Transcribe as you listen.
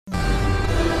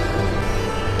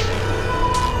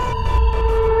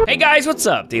Hey guys, what's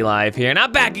up? D-Live here, and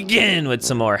I'm back again with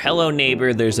some more Hello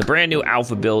Neighbor. There's a brand new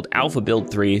alpha build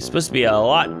 3. It's supposed to be a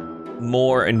lot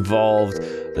more involved.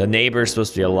 The neighbor's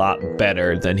supposed to be a lot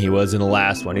better than he was in the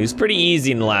last one. He was pretty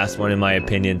easy in the last one, in my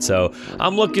opinion, so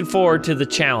I'm looking forward to the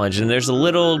challenge. And there's a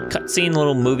little cutscene,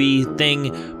 little movie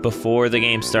thing before the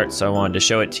game starts, so I wanted to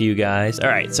show it to you guys. All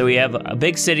right, so we have a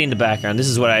big city in the background. This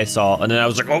is what I saw, and then I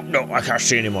was like, oh no, I can't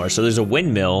see anymore. So there's a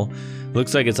windmill.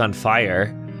 Looks like it's on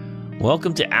fire.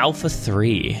 Welcome to Alpha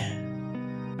 3.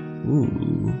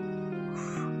 Ooh.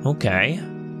 Okay.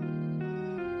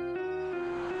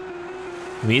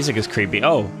 Music is creepy.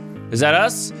 Oh, is that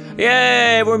us?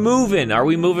 Yay, we're moving. Are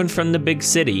we moving from the big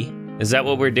city? Is that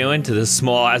what we're doing to this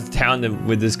small ass town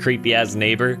with this creepy ass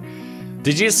neighbor?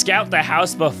 Did you scout the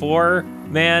house before,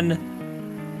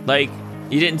 man? Like,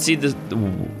 you didn't see the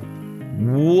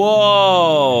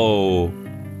whoa.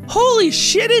 Holy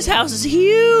shit, his house is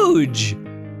huge.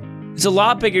 It's a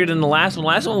lot bigger than the last one. The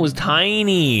last one was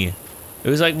tiny. It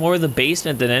was like more of the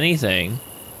basement than anything.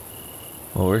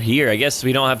 Well, we're here. I guess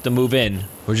we don't have to move in.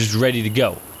 We're just ready to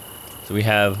go. So we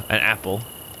have an apple.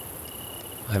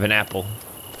 I have an apple.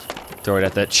 Throw it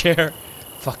at that chair.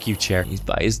 Fuck you, chair. He's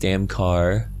by his damn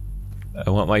car. I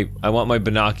want my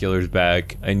binoculars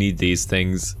back. I need these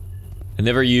things. I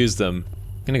never use them.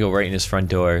 I'm gonna go right in his front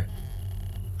door.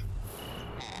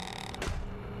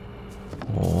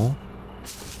 Oh.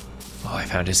 Oh, I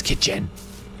found his kitchen.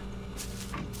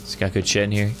 He's got good shit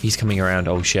in here. He's coming around.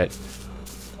 Oh shit.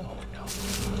 Oh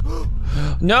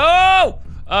no. No!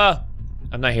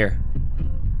 I'm not here.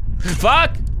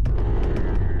 Fuck!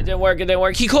 It didn't work, it didn't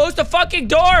work. He closed the fucking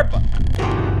door!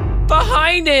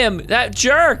 Behind him! That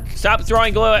jerk! Stop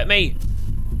throwing glue at me.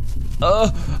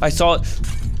 I saw it.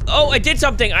 Oh, I did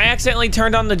something. I accidentally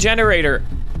turned on the generator.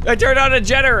 I turned on a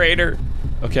generator.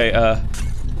 Okay,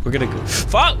 we're gonna go.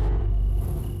 Fuck!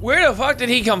 Where the fuck did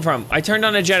he come from? I turned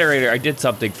on a generator. I did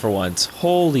something for once.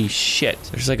 Holy shit.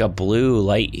 There's like a blue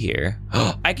light here.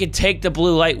 I could take the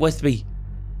blue light with me.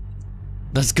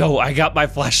 Let's go. I got my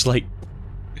flashlight.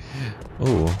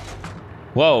 Ooh.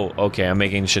 Whoa. Okay, I'm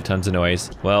making shit tons of noise.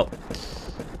 Well,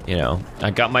 you know, I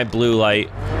got my blue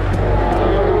light.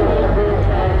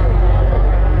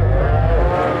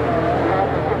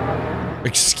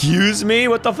 Excuse me?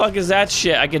 What the fuck is that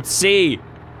shit? I can see.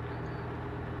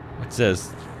 What's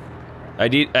this? I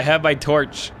have my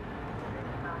torch.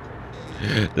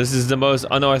 This is the most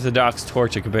unorthodox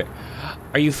torch I could be.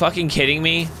 Are you fucking kidding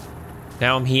me?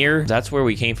 Now I'm here? That's where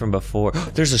we came from before.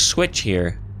 There's a switch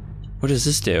here. What does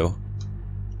this do?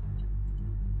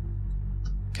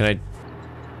 Can I?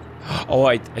 Oh,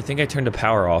 I think I turned the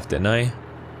power off, didn't I?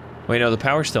 Wait, no, the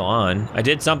power's still on. I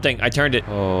did something. I turned it.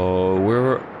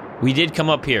 Oh, we did come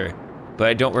up here, but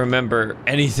I don't remember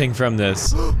anything from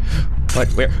this. What?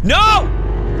 Where? No!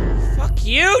 Fuck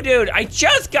you, dude. I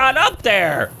just got up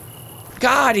there.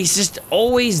 God, he's just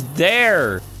always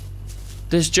there.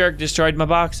 This jerk destroyed my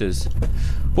boxes.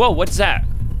 Whoa, what's that?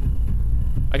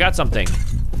 I got something.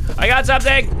 I got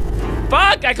something.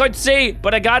 Fuck, I couldn't see,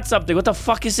 but I got something. What the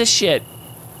fuck is this shit?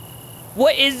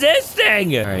 What is this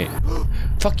thing? All right.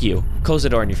 Fuck you. Close the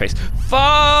door in your face. Fuck!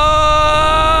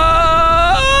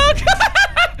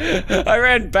 I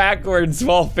ran backwards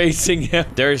while facing him.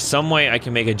 There's some way I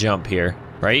can make a jump here,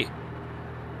 right?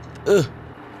 Ugh.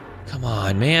 Come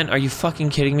on, man. Are you fucking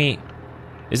kidding me?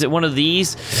 Is it one of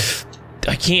these?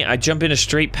 I can't. I jump in a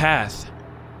straight path.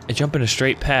 I jump in a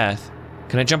straight path.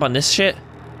 Can I jump on this shit?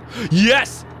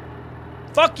 Yes!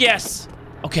 Fuck yes!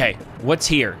 Okay, what's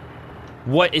here?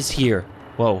 What is here?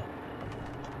 Whoa.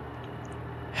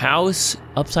 House,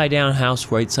 upside down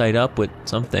house, right side up with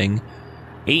something.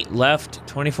 8 left,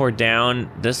 24 down,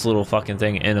 this little fucking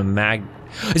thing, and a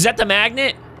is that the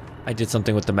magnet? I did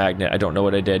something with the magnet. I don't know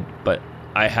what I did, but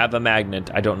I have a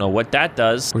magnet. I don't know what that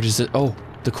does. Where does it, oh,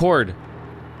 the cord.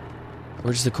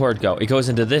 Where does the cord go? It goes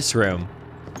into this room.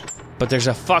 But there's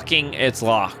a fucking, it's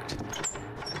locked.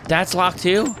 That's locked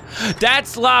too?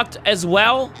 That's locked as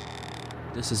well?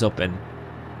 This is open.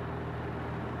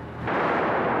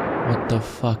 What the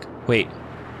fuck? Wait.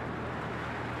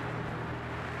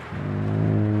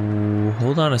 Ooh,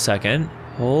 hold on a second.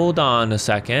 Hold on a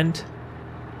second.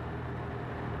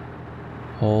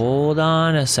 Hold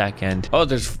on a second. Oh,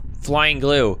 there's flying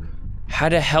glue. How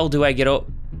the hell do I get out?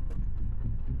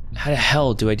 How the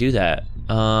hell do I do that?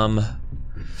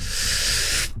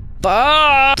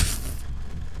 Fuck!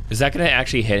 Is that gonna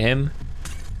actually hit him?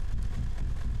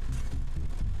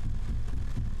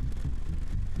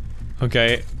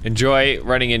 Okay, enjoy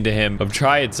running into him. I'm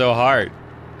trying so hard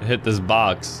to hit this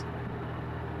box.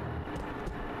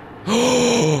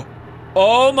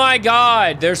 Oh my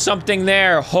god, there's something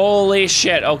there. Holy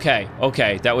shit. Okay,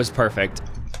 okay, that was perfect.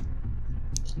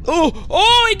 Oh,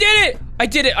 I did it! I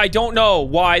did it. I don't know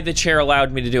why the chair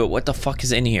allowed me to do it. What the fuck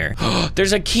is in here?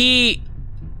 There's a key.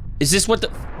 Is this what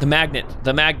the magnet?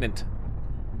 The magnet.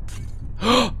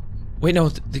 Wait, no,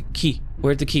 the key.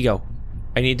 Where'd the key go?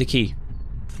 I need the key.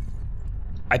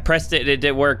 I pressed it, it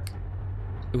didn't work.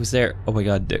 It was there. Oh my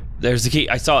god, there's the key.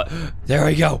 I saw it. There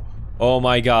we go. Oh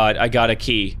my god, I got a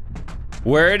key.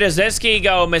 Where does this key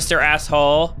go, Mr.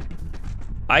 Asshole?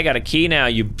 I got a key now,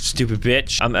 you stupid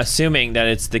bitch. I'm assuming that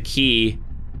it's the key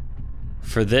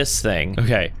for this thing.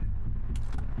 Okay.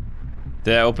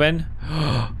 Did I open?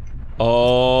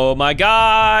 Oh my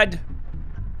god!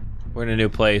 We're in a new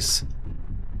place.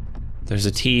 There's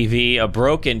a TV, a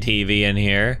broken TV in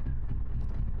here.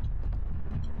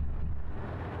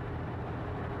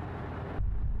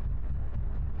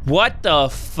 What the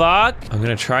fuck? I'm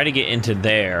gonna try to get into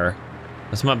there.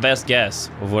 That's my best guess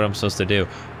of what I'm supposed to do.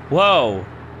 Whoa.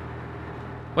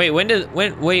 Wait,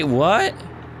 wait, what?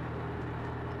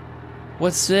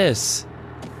 What's this?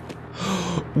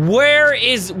 What?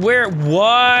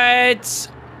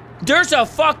 There's a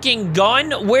fucking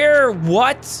gun?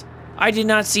 What? I did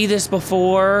not see this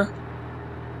before.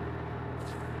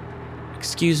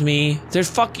 Excuse me. There's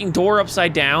fucking door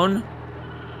upside down.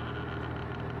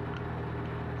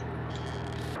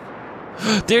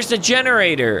 There's the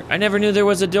generator. I never knew there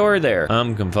was a door there.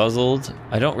 I'm confuzzled.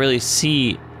 I don't really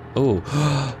see. Oh.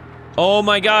 Oh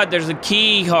my god, there's a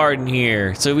key card in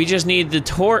here. So we just need the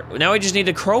now we just need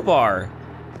the crowbar.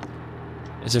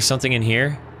 Is there something in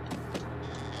here?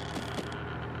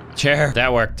 Chair.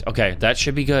 That worked. Okay, that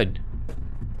should be good.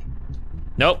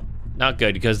 Nope, not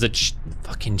good because the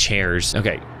fucking chairs.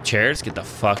 Okay, chairs, get the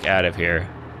fuck out of here.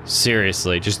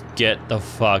 Seriously, just get the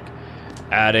fuck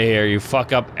out of here. You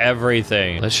fuck up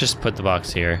everything. Let's just put the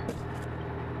box here.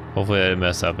 Hopefully that didn't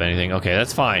mess up anything. Okay,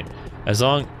 that's fine. As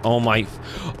long, oh my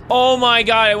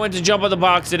god, I went to jump on the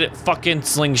box and it fucking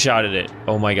slingshotted it.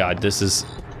 Oh my god, this is,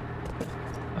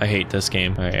 I hate this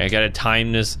game. All right, I gotta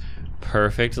time this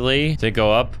perfectly to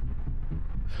go up.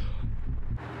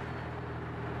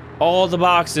 All the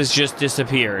boxes just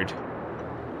disappeared.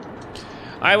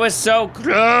 I was so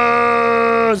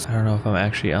close. I don't know if I'm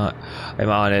actually on,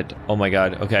 I'm on it. Oh my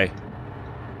god, okay.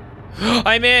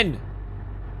 I'm in.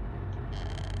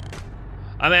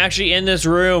 I'm actually in this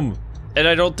room. And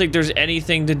I don't think there's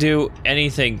anything to do,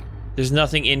 anything. There's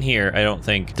nothing in here, I don't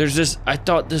think. There's this, I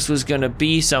thought this was gonna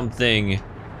be something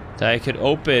that I could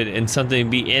open and something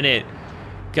be in it.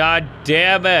 God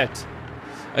damn it.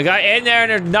 I got in there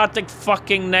and there's nothing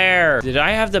fucking there. Did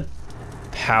I have the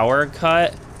power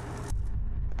cut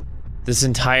this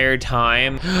entire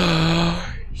time?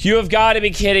 You have got to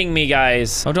be kidding me,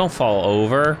 guys. Oh, don't fall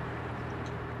over.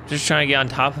 Just trying to get on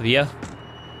top of you.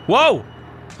 Whoa!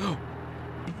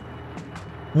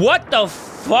 What the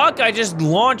fuck? I just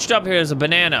launched up here as a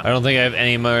banana. I don't think I have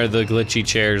any more of the glitchy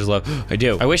chairs left. I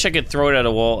do. I wish I could throw it at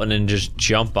a wall and then just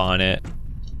jump on it.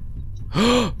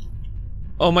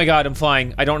 Oh my god, I'm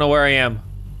flying. I don't know where I am.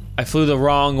 I flew the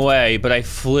wrong way, but I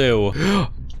flew.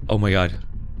 Oh my god.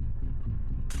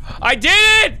 I did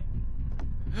it!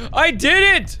 I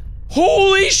did it!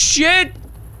 Holy shit!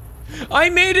 I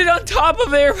made it on top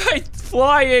of there by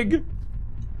flying.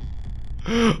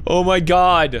 Oh my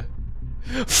god.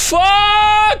 Fuck!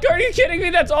 Are you kidding me?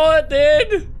 That's all it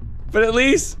did? But at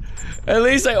least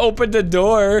I opened the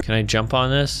door. Can I jump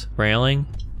on this railing?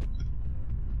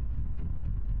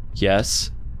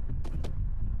 Yes.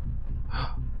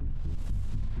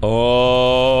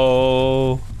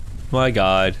 Oh my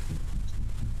god.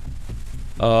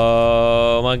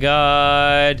 Oh my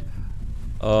god.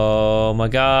 Oh my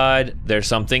god. There's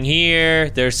something here.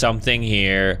 There's something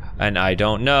here. And I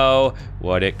don't know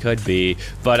what it could be.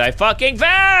 But I fucking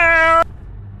found!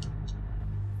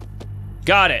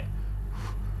 Got it.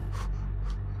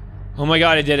 Oh my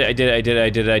god, I did it. I did it. I did it. I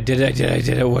did it. I did it. I did it. I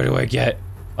did it. What do I get?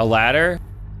 A ladder?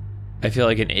 I feel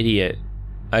like an idiot.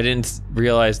 I didn't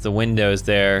realize the window's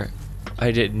there.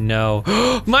 I didn't know.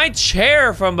 My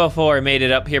chair from before made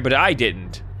it up here, but I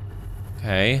didn't.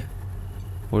 Okay.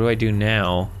 What do I do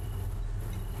now?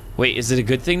 Wait, is it a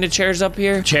good thing the chair's up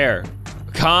here? Chair,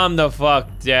 calm the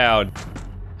fuck down.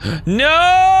 No!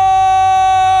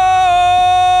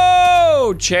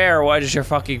 Chair, what is your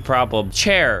fucking problem?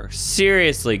 Chair,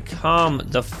 seriously, calm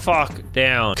the fuck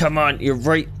down. Come on, you're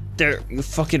right there. You're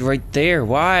fucking right there.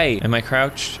 Why? Am I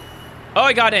crouched? Oh,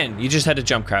 I got in. You just had to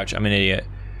jump crouch. I'm an idiot.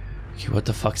 Okay, what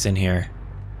the fuck's in here?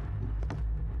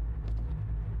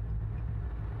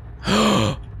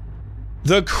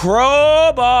 The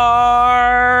crowbar!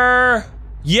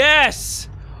 Yes!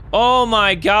 Oh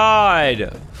my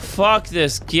god. Fuck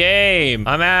this game.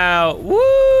 I'm out.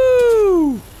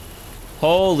 Woo!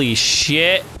 Holy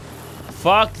shit.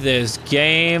 Fuck this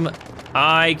game.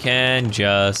 I can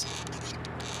just...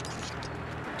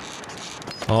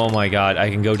 Oh my god, I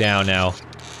can go down now.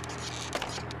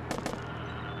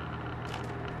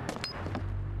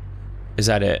 Is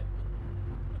that it?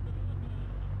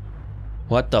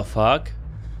 What the fuck?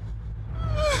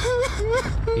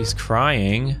 He's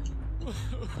crying.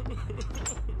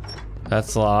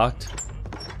 That's locked.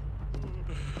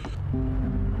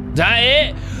 Is that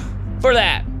it? For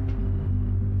that.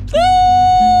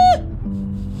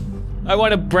 I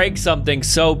want to break something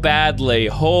so badly.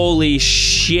 Holy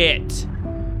shit.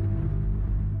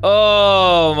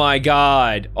 Oh my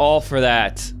god. All for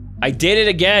that. I did it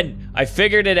again. I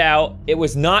figured it out. It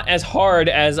was not as hard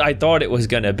as I thought it was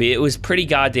gonna be. It was pretty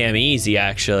goddamn easy,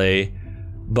 actually.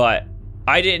 But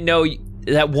I didn't know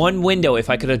that one window, if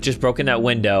I could have just broken that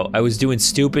window. I was doing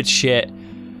stupid shit.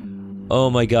 Oh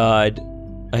my god.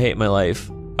 I hate my life.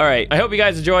 Alright, I hope you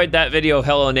guys enjoyed that video of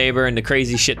Hello Neighbor and the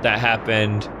crazy shit that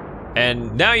happened.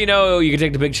 And now you know you can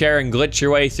take the big chair and glitch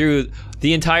your way through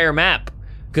the entire map.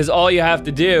 Because all you have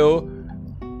to do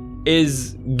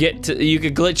is get to, you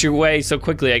could glitch your way so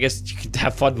quickly. I guess you could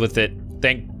have fun with it.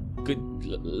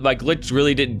 My glitch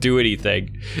really didn't do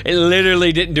anything. It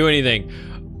literally didn't do anything.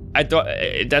 I thought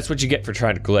that's what you get for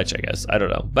trying to glitch, I guess. I don't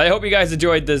know. But I hope you guys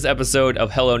enjoyed this episode of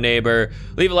Hello Neighbor.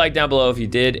 Leave a like down below if you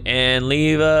did, and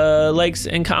leave likes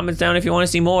and comments down if you want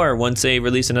to see more once they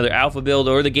release another alpha build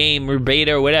or the game or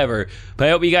beta or whatever. But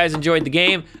I hope you guys enjoyed the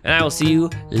game, and I will see you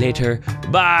later.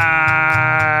 Bye!